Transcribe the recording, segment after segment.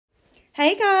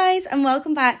Hey guys, and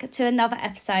welcome back to another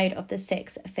episode of the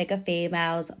Six Figure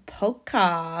Females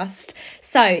podcast.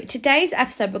 So today's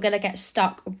episode, we're going to get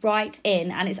stuck right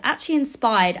in, and it's actually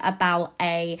inspired about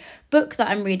a book that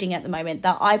I'm reading at the moment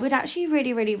that I would actually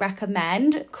really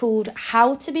recommend, called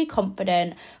How to Be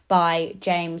Confident by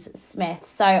James Smith.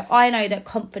 So I know that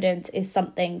confidence is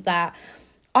something that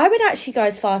I would actually go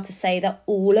as far to say that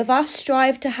all of us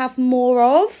strive to have more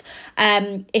of,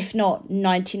 if not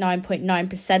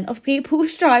 99.9% of people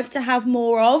strive to have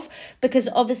more of, because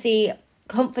obviously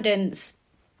confidence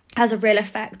has a real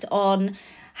effect on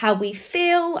how we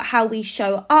feel, how we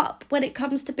show up when it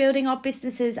comes to building our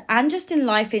businesses and just in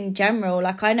life in general.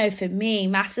 Like, I know for me,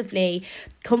 massively,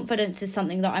 confidence is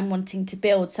something that I'm wanting to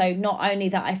build. So not only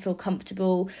that I feel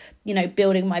comfortable,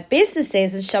 building my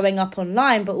businesses and showing up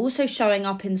online, but also showing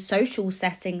up in social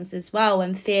settings as well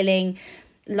and feeling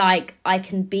like I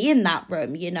can be in that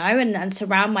room, and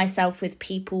surround myself with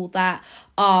people that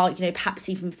are, perhaps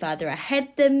even further ahead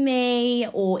than me,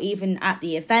 or even at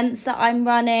the events that I'm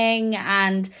running.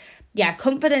 And yeah,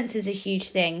 confidence is a huge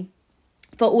thing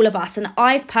for all of us. And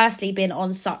I've personally been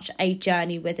on such a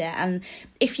journey with it. And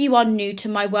if you are new to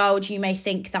my world, you may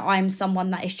think that I'm someone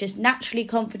that is just naturally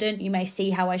confident. You may see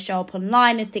how I show up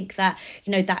online and think that,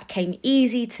 that came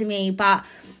easy to me. But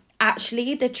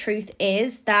actually, the truth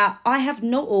is that I have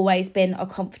not always been a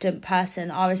confident person.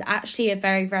 I was actually a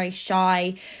very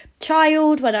shy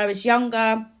child when I was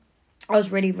younger. I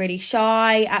was really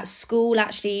shy at school.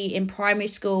 Actually, in primary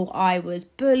school, I was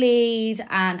bullied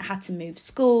and had to move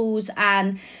schools.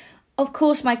 And of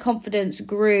course, my confidence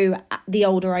grew the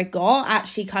older I got.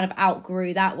 Actually kind of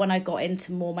outgrew that when I got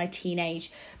into more my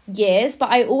teenage years. But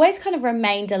I always kind of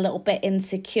remained a little bit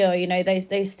insecure,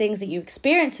 those things that you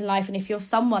experience in life. And if you're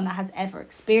someone that has ever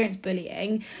experienced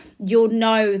bullying, you'll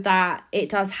know that it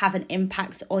does have an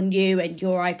impact on you and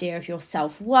your idea of your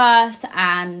self-worth.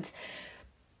 And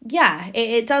yeah,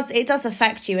 it does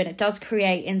affect you, and it does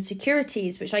create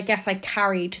insecurities, which I guess I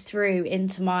carried through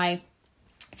into my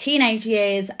teenage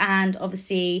years and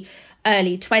obviously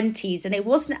early 20s. And it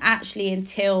wasn't actually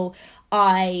until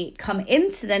I come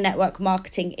into the network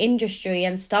marketing industry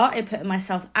and started putting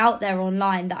myself out there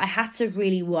online that I had to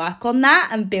really work on that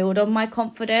and build on my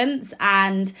confidence.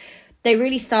 And the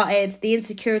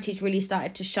insecurities really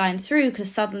started to shine through,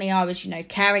 because suddenly I was,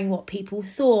 caring what people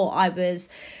thought. I was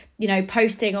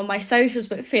posting on my socials,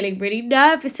 but feeling really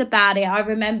nervous about it. I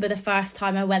remember the first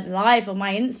time I went live on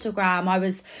my Instagram, I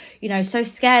was, so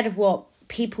scared of what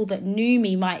people that knew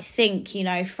me might think,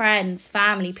 friends,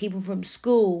 family, people from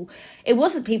school. It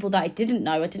wasn't people that I didn't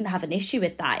know. I didn't have an issue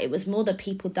with that. It was more the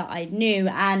people that I knew.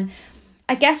 And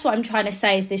I guess what I'm trying to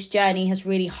say is this journey has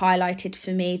really highlighted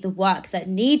for me the work that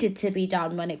needed to be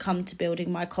done when it comes to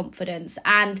building my confidence.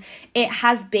 And it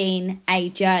has been a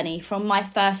journey, from my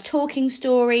first talking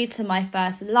story to my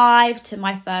first live, to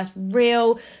my first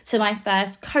reel, to my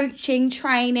first coaching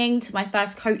training, to my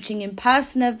first coaching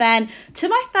in-person event, to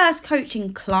my first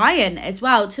coaching client as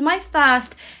well, to my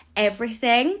first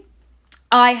everything.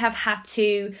 I have had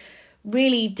to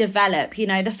really develop.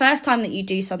 The first time that you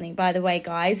do something, by the way,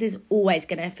 guys, is always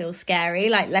going to feel scary.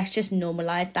 Like, let's just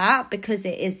normalize that, because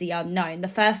it is the unknown. The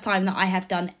first time that I have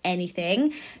done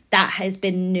anything that has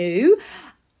been new,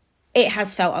 it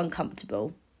has felt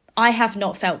uncomfortable. I have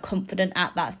not felt confident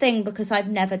at that thing because I've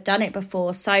never done it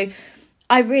before. So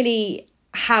I really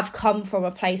have come from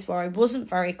a place where I wasn't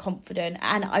very confident,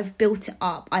 and I've built it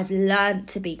up. I've learned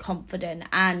to be confident.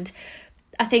 And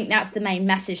I think that's the main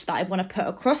message that I want to put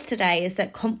across today, is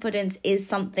that confidence is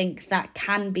something that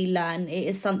can be learned. It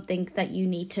is something that you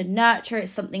need to nurture.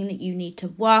 It's something that you need to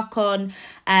work on.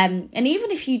 And even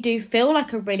if you do feel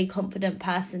like a really confident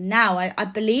person now, I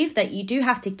believe that you do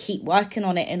have to keep working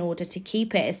on it in order to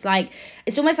keep it.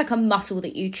 It's almost like a muscle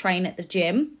that you train at the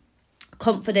gym.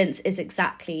 Confidence is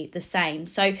exactly the same.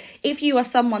 So if you are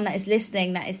someone that is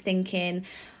listening that is thinking,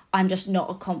 I'm just not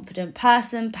a confident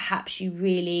person, perhaps you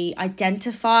really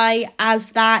identify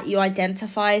as that. You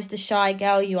identify as the shy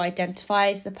girl. You identify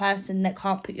as the person that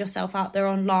can't put yourself out there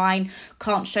online,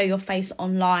 can't show your face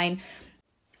online.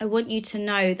 I want you to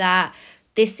know that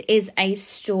this is a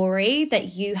story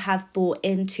that you have bought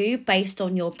into based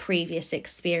on your previous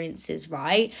experiences,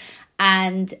 right?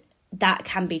 And that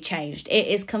can be changed. It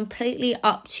is completely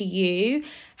up to you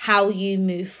how you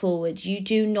move forward. You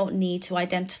do not need to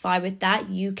identify with that.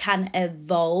 You can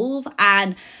evolve.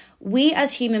 And we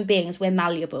as human beings, we're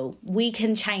malleable. We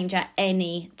can change at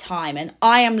any time. And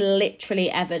I am literally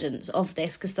evidence of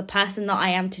this, because the person that I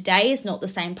am today is not the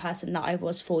same person that I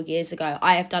was 4 years ago.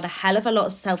 I have done a hell of a lot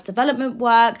of self-development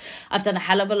work. I've done a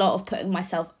hell of a lot of putting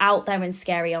myself out there in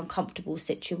scary, uncomfortable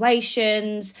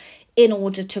situations, in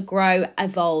order to grow,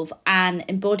 evolve, and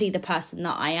embody the person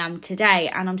that I am today.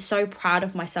 And I'm so proud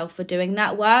of myself for doing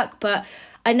that work. But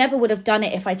I never would have done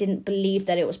it if I didn't believe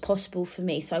that it was possible for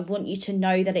me. So I want you to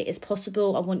know that it is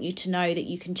possible. I want you to know that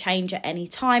you can change at any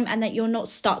time and that you're not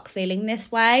stuck feeling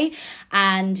this way.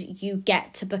 And you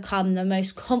get to become the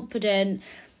most confident,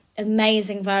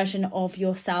 amazing version of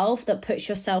yourself that puts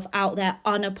yourself out there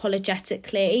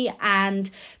unapologetically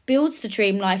and builds the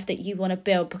dream life that you want to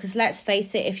build. Because let's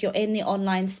face it, if you're in the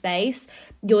online space,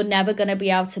 you're never going to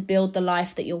be able to build the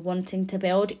life that you're wanting to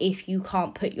build if you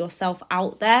can't put yourself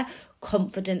out there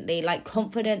confidently. Like,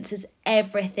 confidence is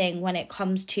everything when it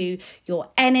comes to your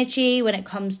energy, when it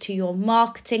comes to your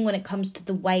marketing, when it comes to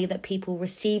the way that people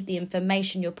receive the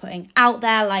information you're putting out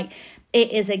there. Like,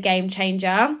 it is a game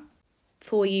changer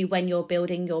for you when you're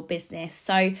building your business.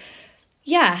 So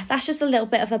yeah, that's just a little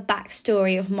bit of a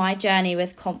backstory of my journey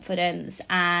with confidence.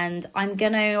 And I'm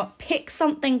going to pick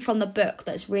something from the book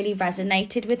that's really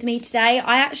resonated with me today.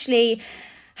 I actually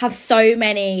have so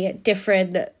many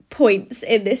different points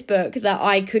in this book that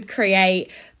I could create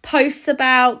posts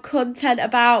about, content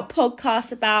about,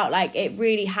 podcasts about. Like, it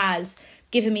really has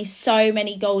given me so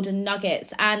many golden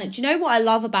nuggets. And do you know what I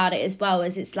love about it as well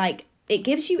is it's like, it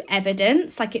gives you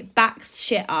evidence, like it backs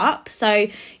shit up. So,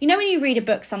 you know, when you read a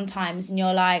book sometimes and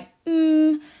you're like,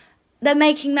 they're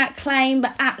making that claim,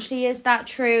 but actually, is that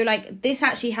true? Like, this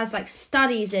actually has like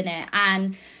studies in it,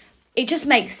 and it just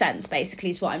makes sense,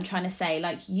 basically, is what I'm trying to say.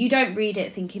 Like, you don't read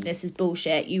it thinking this is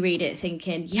bullshit. You read it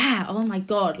thinking, yeah, oh my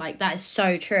God, like that is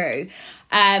so true.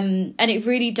 And it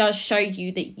really does show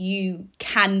you that you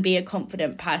can be a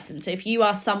confident person. So if you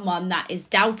are someone that is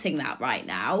doubting that right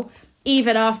now,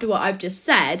 even after what I've just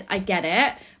said, I get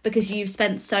it, because you've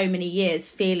spent so many years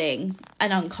feeling an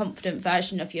unconfident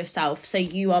version of yourself. So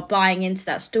you are buying into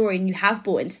that story, and you have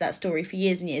bought into that story for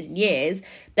years and years and years,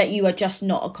 that you are just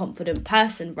not a confident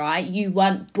person, right? You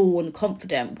weren't born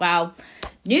confident. Well,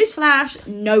 newsflash,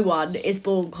 no one is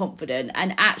born confident.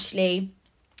 And actually,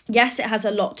 yes, it has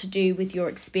a lot to do with your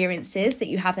experiences that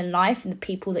you have in life and the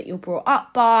people that you're brought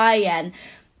up by and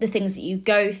the things that you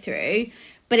go through.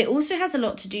 But it also has a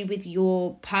lot to do with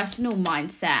your personal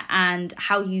mindset and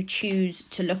how you choose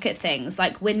to look at things.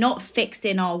 Like, we're not fixed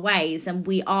in our ways, and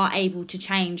we are able to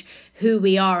change who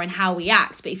we are and how we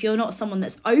act. But if you're not someone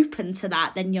that's open to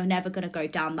that, then you're never going to go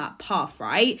down that path,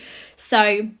 right?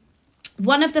 So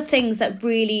one of the things that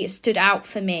really stood out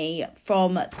for me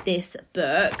from this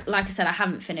book, like I said, I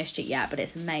haven't finished it yet, but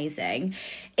it's amazing,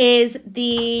 is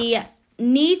the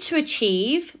need to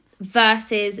achieve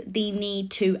versus the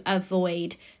need to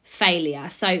avoid failure.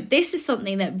 So this is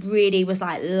something that really was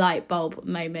like light bulb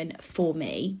moment for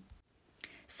me.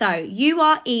 So you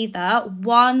are either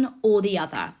one or the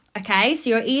other, okay? So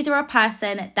you're either a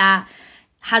person that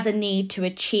has a need to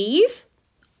achieve,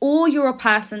 or you're a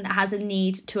person that has a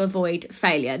need to avoid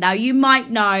failure. Now, you might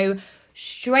know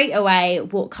straight away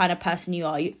what kind of person you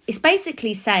are. It's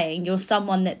basically saying you're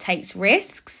someone that takes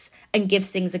risks and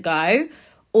gives things a go,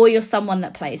 or you're someone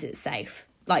that plays it safe.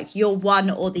 Like, you're one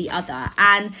or the other.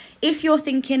 And if you're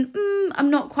thinking, I'm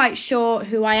not quite sure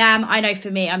who I am, I know for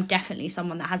me, I'm definitely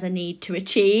someone that has a need to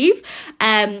achieve.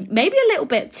 Maybe a little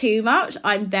bit too much.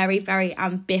 I'm very, very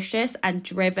ambitious and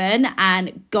driven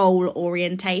and goal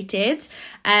orientated.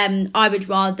 I would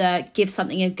rather give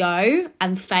something a go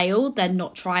and fail than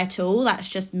not try at all. That's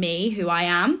just me, who I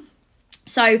am.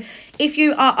 So if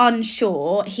you are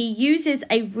unsure, he uses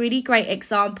a really great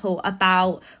example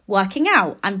about working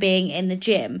out and being in the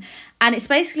gym. And it's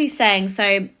basically saying,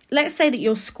 so let's say that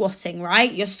you're squatting,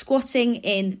 right? You're squatting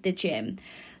in the gym.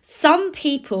 Some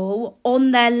people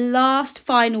on their last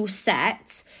final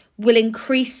set will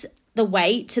increase the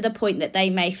weight to the point that they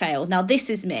may fail. Now, this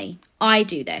is me. I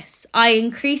do this. I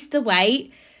increase the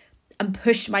weight and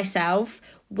push myself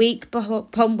week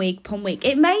upon week upon week.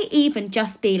 It may even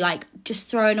just be like just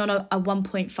throwing on a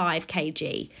 1.5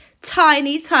 kg.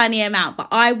 Tiny amount, but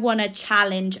I want to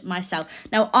challenge myself.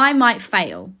 Now, I might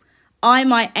fail. I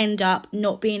might end up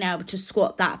not being able to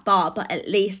squat that bar, but at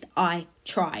least I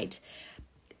tried.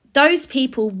 Those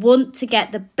people want to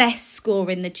get the best score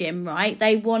in the gym, right?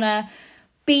 They want to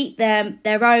beat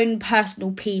their own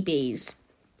personal PBs.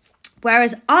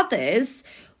 Whereas others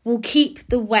will keep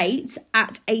the weight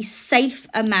at a safe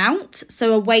amount,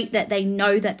 so a weight that they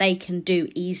know that they can do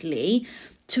easily,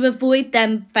 to avoid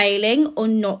them failing or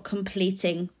not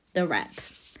completing the rep.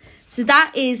 So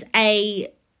that is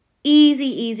a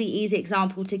easy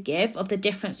example to give of the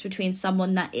difference between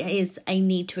someone that is a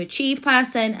need to achieve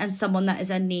person and someone that is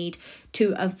a need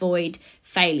to avoid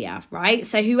failure, right?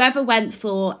 So whoever went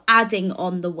for adding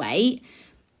on the weight,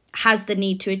 has the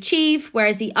need to achieve,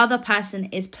 whereas the other person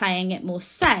is playing it more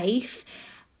safe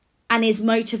and is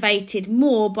motivated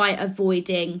more by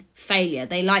avoiding failure.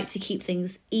 They like to keep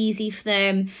things easy for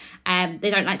them. They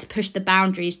don't like to push the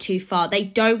boundaries too far. They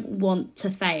don't want to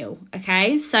fail,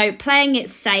 okay? So playing it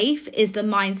safe is the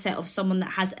mindset of someone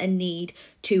that has a need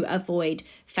to avoid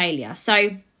failure.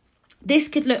 So this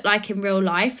could look like in real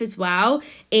life as well,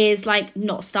 is like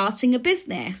not starting a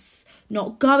business,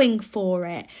 not going for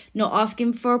it, not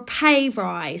asking for a pay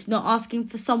rise, not asking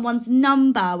for someone's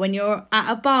number when you're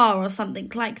at a bar or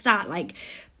something like that. Like,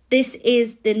 this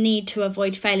is the need to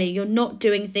avoid failure. You're not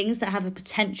doing things that have a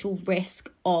potential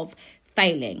risk of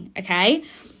failing, okay?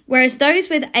 Whereas those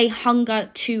with a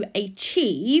hunger to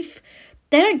achieve,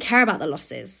 they don't care about the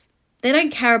losses. They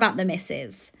don't care about the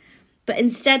misses. But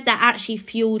instead, they're actually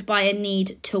fueled by a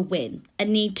need to win, a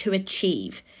need to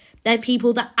achieve. They're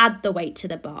people that add the weight to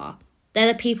the bar.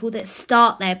 They're the people that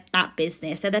start that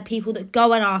business. They're the people that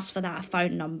go and ask for that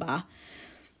phone number.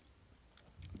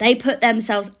 They put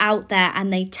themselves out there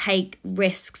and they take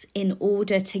risks in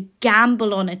order to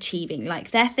gamble on achieving. Like,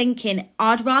 they're thinking,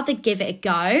 I'd rather give it a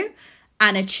go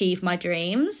and achieve my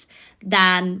dreams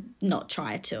than not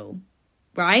try at all.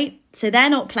 Right? So they're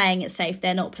not playing it safe.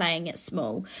 They're not playing it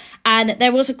small. And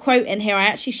there was a quote in here. I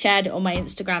actually shared it on my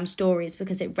Instagram stories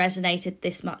because it resonated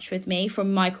this much with me,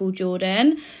 from Michael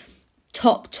Jordan.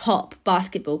 Top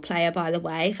basketball player, by the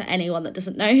way, for anyone that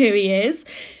doesn't know who he is.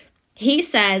 He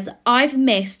says, I've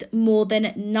missed more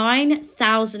than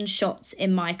 9,000 shots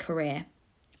in my career.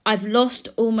 I've lost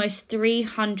almost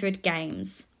 300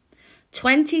 games.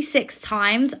 26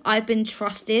 times I've been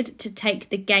trusted to take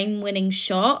the game-winning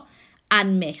shot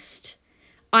and missed.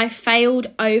 I failed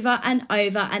over and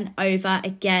over and over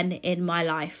again in my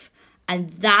life. And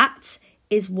that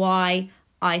is why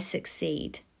I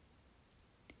succeed.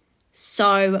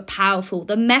 So powerful.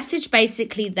 The message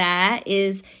basically there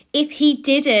is, if he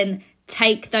didn't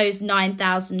take those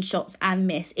 9,000 shots and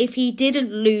miss, if he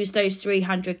didn't lose those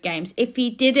 300 games, if he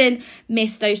didn't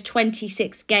miss those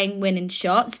 26 game-winning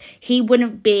shots, he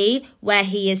wouldn't be where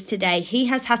he is today. He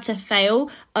has had to fail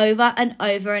over and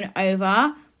over and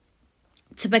over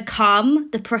to become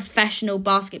the professional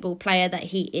basketball player that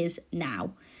he is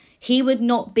now. He would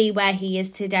not be where he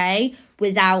is today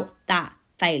without that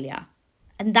failure.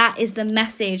 And that is the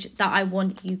message that I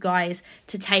want you guys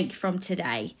to take from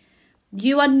today.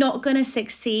 You are not going to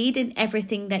succeed in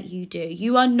everything that you do.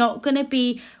 You are not going to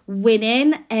be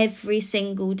winning every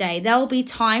single day. There will be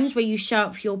times where you show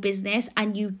up for your business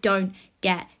and you don't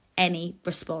get any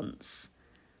response.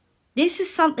 This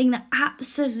is something that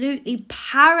absolutely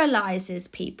paralyzes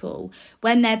people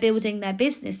when they're building their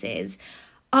businesses.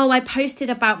 Oh, I posted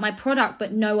about my product,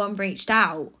 but no one reached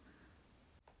out.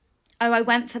 Oh, I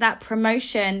went for that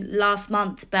promotion last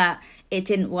month, but it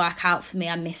didn't work out for me.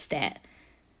 I missed it.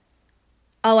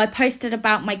 Oh, I posted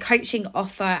about my coaching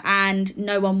offer and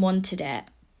no one wanted it.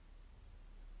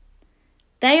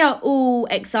 They are all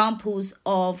examples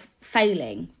of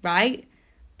failing, right?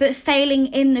 But failing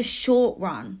in the short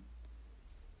run.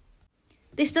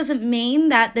 This doesn't mean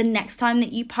that the next time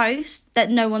that you post that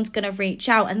no one's going to reach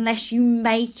out, unless you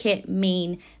make it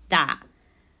mean that.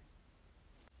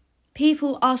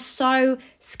 People are so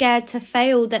scared to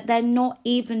fail that they're not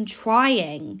even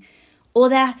trying, or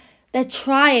they're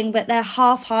trying, but they're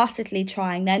half-heartedly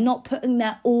trying. They're not putting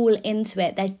their all into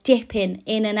it. They're dipping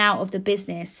in and out of the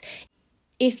business.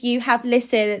 If you have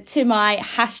listened to my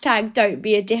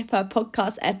 #Don'tBeADipper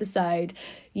podcast episode,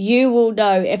 you will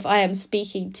know if I am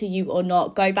speaking to you or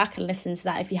not. Go back and listen to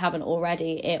that if you haven't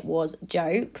already. It was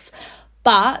jokes.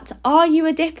 But are you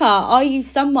a dipper? Are you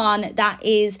someone that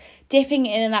is dipping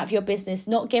in and out of your business,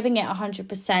 not giving it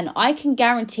 100%? I can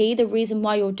guarantee the reason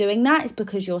why you're doing that is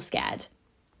because you're scared.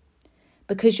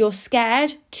 Because you're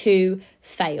scared to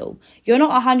fail. You're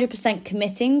not 100%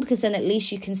 committing, because then at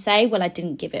least you can say, well, I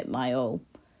didn't give it my all.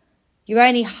 You're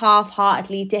only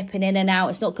half-heartedly dipping in and out.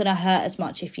 It's not going to hurt as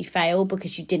much if you fail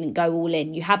because you didn't go all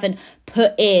in. You haven't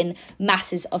put in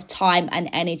masses of time and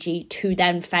energy to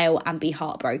then fail and be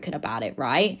heartbroken about it,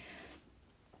 right?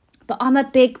 But I'm a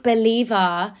big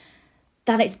believer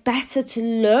that it's better to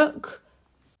look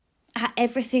at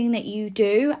everything that you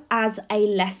do as a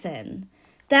lesson.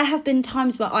 There have been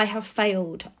times where I have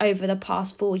failed over the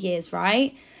past 4 years,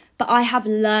 right? But I have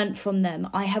learned from them.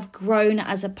 I have grown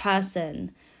as a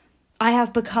person. I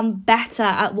have become better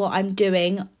at what I'm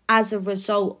doing as a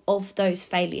result of those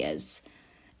failures.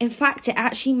 In fact, it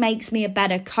actually makes me a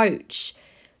better coach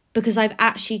because I've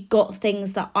actually got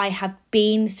things that I have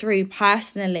been through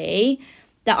personally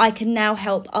that I can now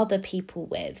help other people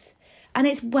with. And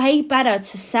it's way better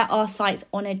to set our sights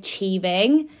on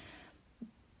achieving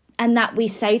and that we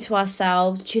say to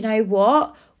ourselves, do you know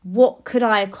what? What could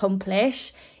I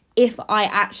accomplish if I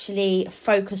actually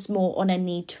focus more on a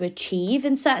need to achieve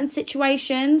in certain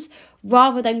situations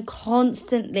rather than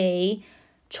constantly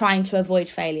trying to avoid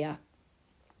failure?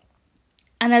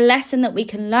 And a lesson that we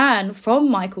can learn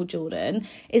from Michael Jordan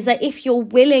is that if you're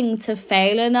willing to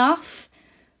fail enough,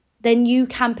 then you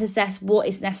can possess what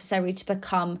is necessary to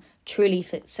become truly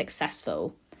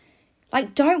successful.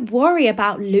 Like, don't worry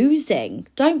about losing.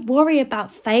 Don't worry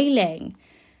about failing.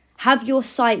 Have your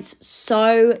sights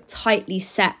so tightly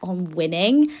set on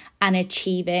winning and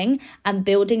achieving and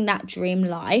building that dream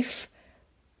life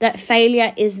that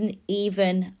failure isn't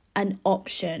even an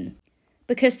option.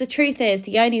 Because the truth is,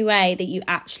 the only way that you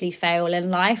actually fail in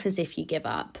life is if you give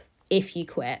up, if you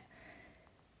quit.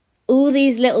 All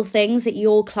these little things that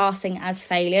you're classing as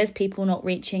failures, people not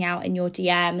reaching out in your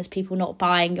DMs, people not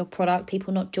buying your product,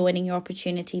 people not joining your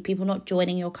opportunity, people not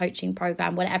joining your coaching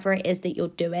program, whatever it is that you're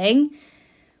doing,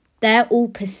 they're all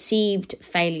perceived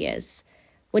failures.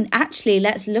 When actually,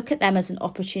 let's look at them as an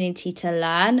opportunity to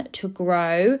learn, to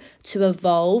grow, to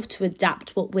evolve, to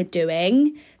adapt what we're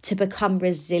doing, to become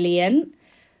resilient.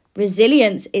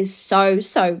 Resilience is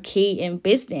so key in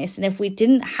business. And if we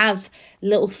didn't have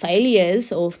little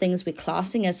failures or things we're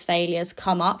classing as failures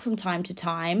come up from time to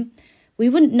time, we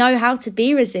wouldn't know how to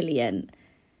be resilient.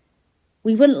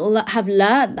 We wouldn't have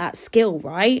learned that skill,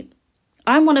 right?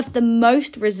 I'm one of the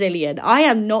most resilient. I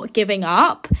am not giving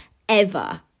up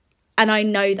ever. And I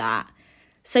know that.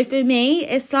 So for me,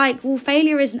 it's like, well,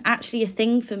 failure isn't actually a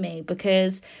thing for me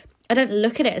because I don't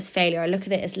look at it as failure. I look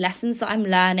at it as lessons that I'm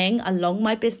learning along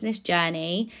my business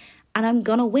journey, and I'm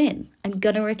going to win. I'm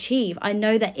going to achieve. I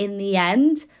know that in the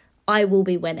end, I will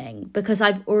be winning because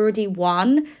I've already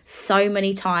won so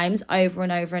many times over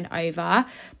and over and over.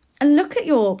 And look at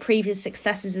your previous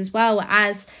successes as well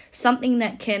as something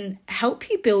that can help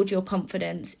you build your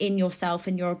confidence in yourself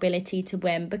and your ability to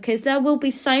win, because there will be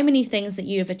so many things that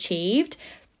you have achieved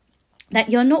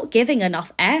that you're not giving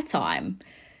enough airtime.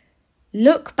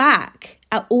 Look back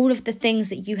at all of the things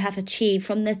that you have achieved,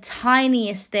 from the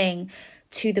tiniest thing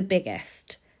to the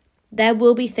biggest. There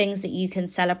will be things that you can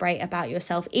celebrate about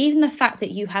yourself. Even the fact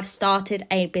that you have started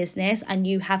a business and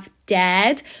you have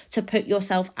dared to put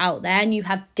yourself out there and you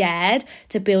have dared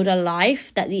to build a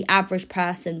life that the average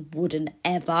person wouldn't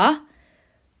ever.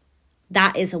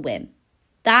 That is a win.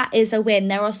 That is a win.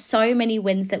 There are so many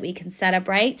wins that we can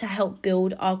celebrate to help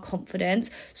build our confidence.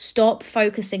 Stop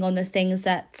focusing on the things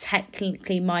that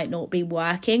technically might not be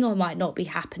working or might not be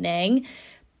happening,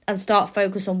 and start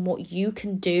focus on what you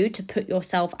can do to put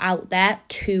yourself out there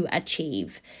to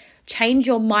achieve. Change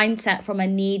your mindset from a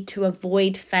need to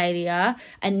avoid failure,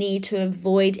 a need to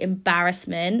avoid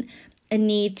embarrassment, a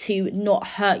need to not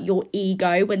hurt your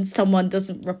ego when someone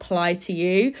doesn't reply to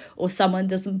you, or someone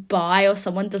doesn't buy, or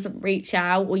someone doesn't reach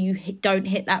out, or you don't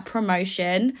hit that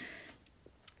promotion,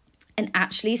 and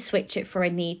actually switch it for a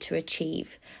need to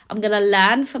achieve. I'm going to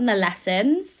learn from the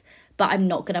lessons, but I'm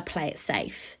not going to play it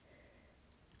safe.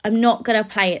 I'm not going to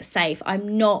play it safe.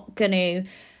 I'm not going to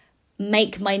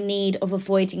make my need of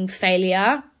avoiding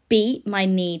failure be my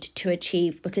need to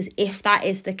achieve, because if that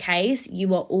is the case,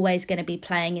 you are always going to be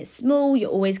playing it small, you're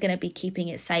always going to be keeping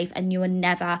it safe, and you are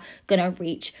never going to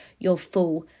reach your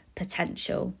full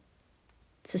potential.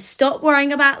 So stop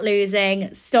worrying about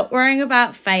losing, stop worrying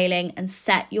about failing, and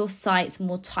set your sights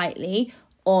more tightly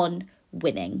on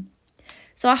winning.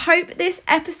 So I hope this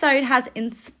episode has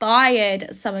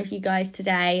inspired some of you guys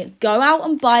today. Go out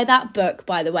and buy that book,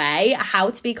 by the way, How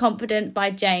to Be Confident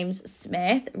by James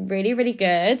Smith. Really, really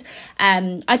good.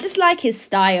 I just like his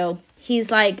style. He's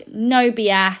like no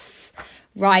BS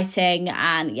writing,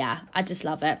 and yeah, I just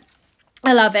love it.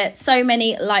 I love it. So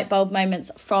many light bulb moments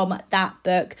from that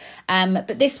book,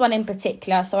 but this one in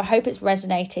particular. So I hope it's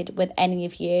resonated with any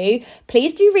of you.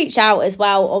 Please do reach out as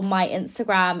well on my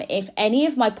Instagram if any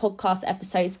of my podcast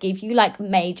episodes give you like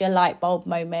major light bulb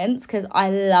moments, because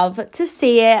I love to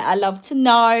see it. I love to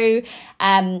know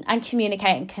and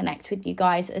communicate and connect with you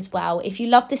guys as well. If you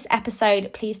love this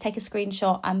episode, please take a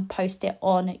screenshot and post it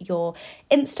on your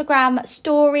Instagram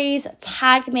stories.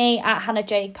 Tag me at Hannah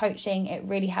J Coaching. It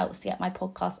really helps to get my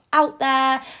podcast out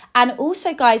there. And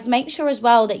also, guys, make sure as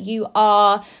well that you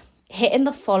are hitting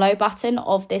the follow button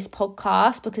of this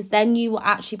podcast, because then you will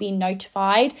actually be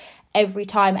notified every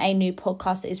time a new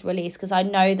podcast is released, because I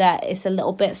know that it's a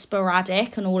little bit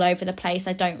sporadic and all over the place.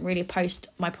 I don't really post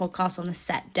my podcast on a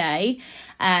set day.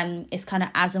 It's kind of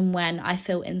as and when I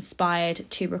feel inspired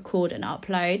to record and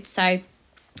upload. So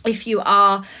if you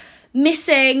are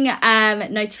missing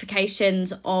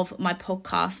notifications of my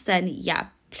podcast, then yeah,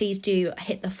 please do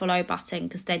hit the follow button,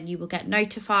 because then you will get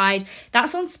notified.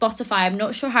 That's on Spotify. I'm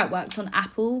not sure how it works on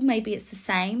Apple. Maybe it's the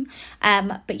same.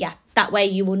 But yeah, that way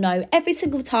you will know every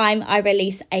single time I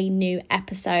release a new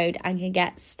episode and can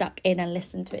get stuck in and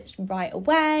listen to it right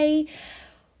away.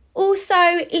 Also,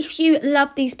 if you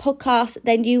love these podcasts,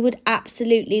 then you would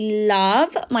absolutely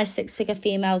love my Six Figure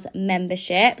Females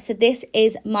membership. So this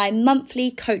is my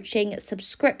monthly coaching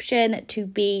subscription to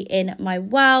be in my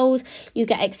world. You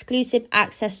get exclusive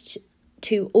access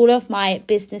to all of my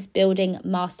business building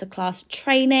masterclass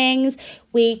trainings.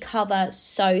 We cover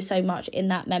so much in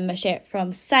that membership,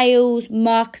 from sales,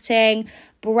 marketing,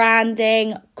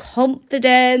 branding,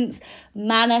 confidence,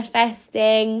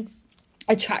 manifesting,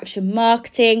 attraction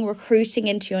marketing, recruiting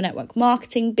into your network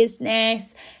marketing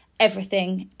business,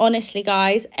 everything. Honestly,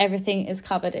 guys, everything is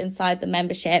covered inside the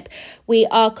membership. We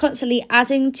are constantly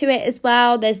adding to it as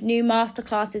well. There's new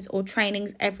masterclasses or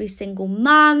trainings every single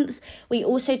month. We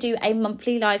also do a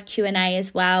monthly live Q&A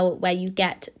as well, where you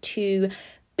get to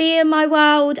be in my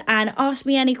world and ask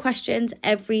me any questions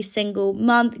every single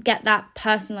month. Get that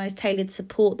personalized, tailored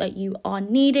support that you are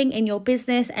needing in your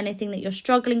business. Anything that you're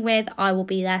struggling with, I will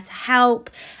be there to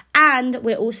help. And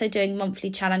we're also doing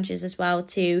monthly challenges as well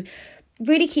to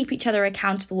really keep each other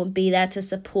accountable and be there to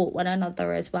support one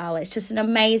another as well. It's just an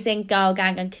amazing girl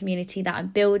gang and community that I'm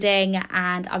building,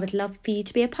 and I would love for you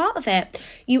to be a part of it.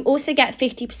 You also get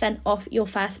 50% off your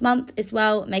first month as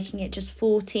well, making it just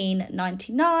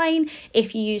 $14.99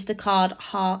 if you use the code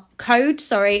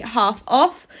half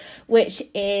off, which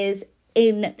is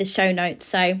in the show notes.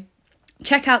 So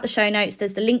check out the show notes.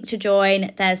 There's the link to join.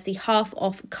 There's the half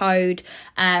off code.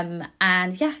 And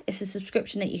yeah, it's a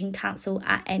subscription that you can cancel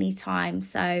at any time.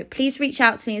 So please reach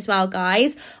out to me as well,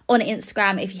 guys, on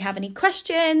Instagram if you have any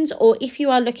questions, or if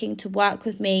you are looking to work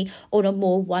with me on a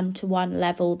more one-to-one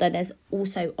level, then there's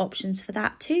also options for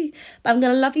that too. But I'm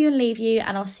going to love you and leave you,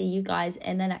 and I'll see you guys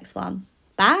in the next one.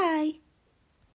 Bye.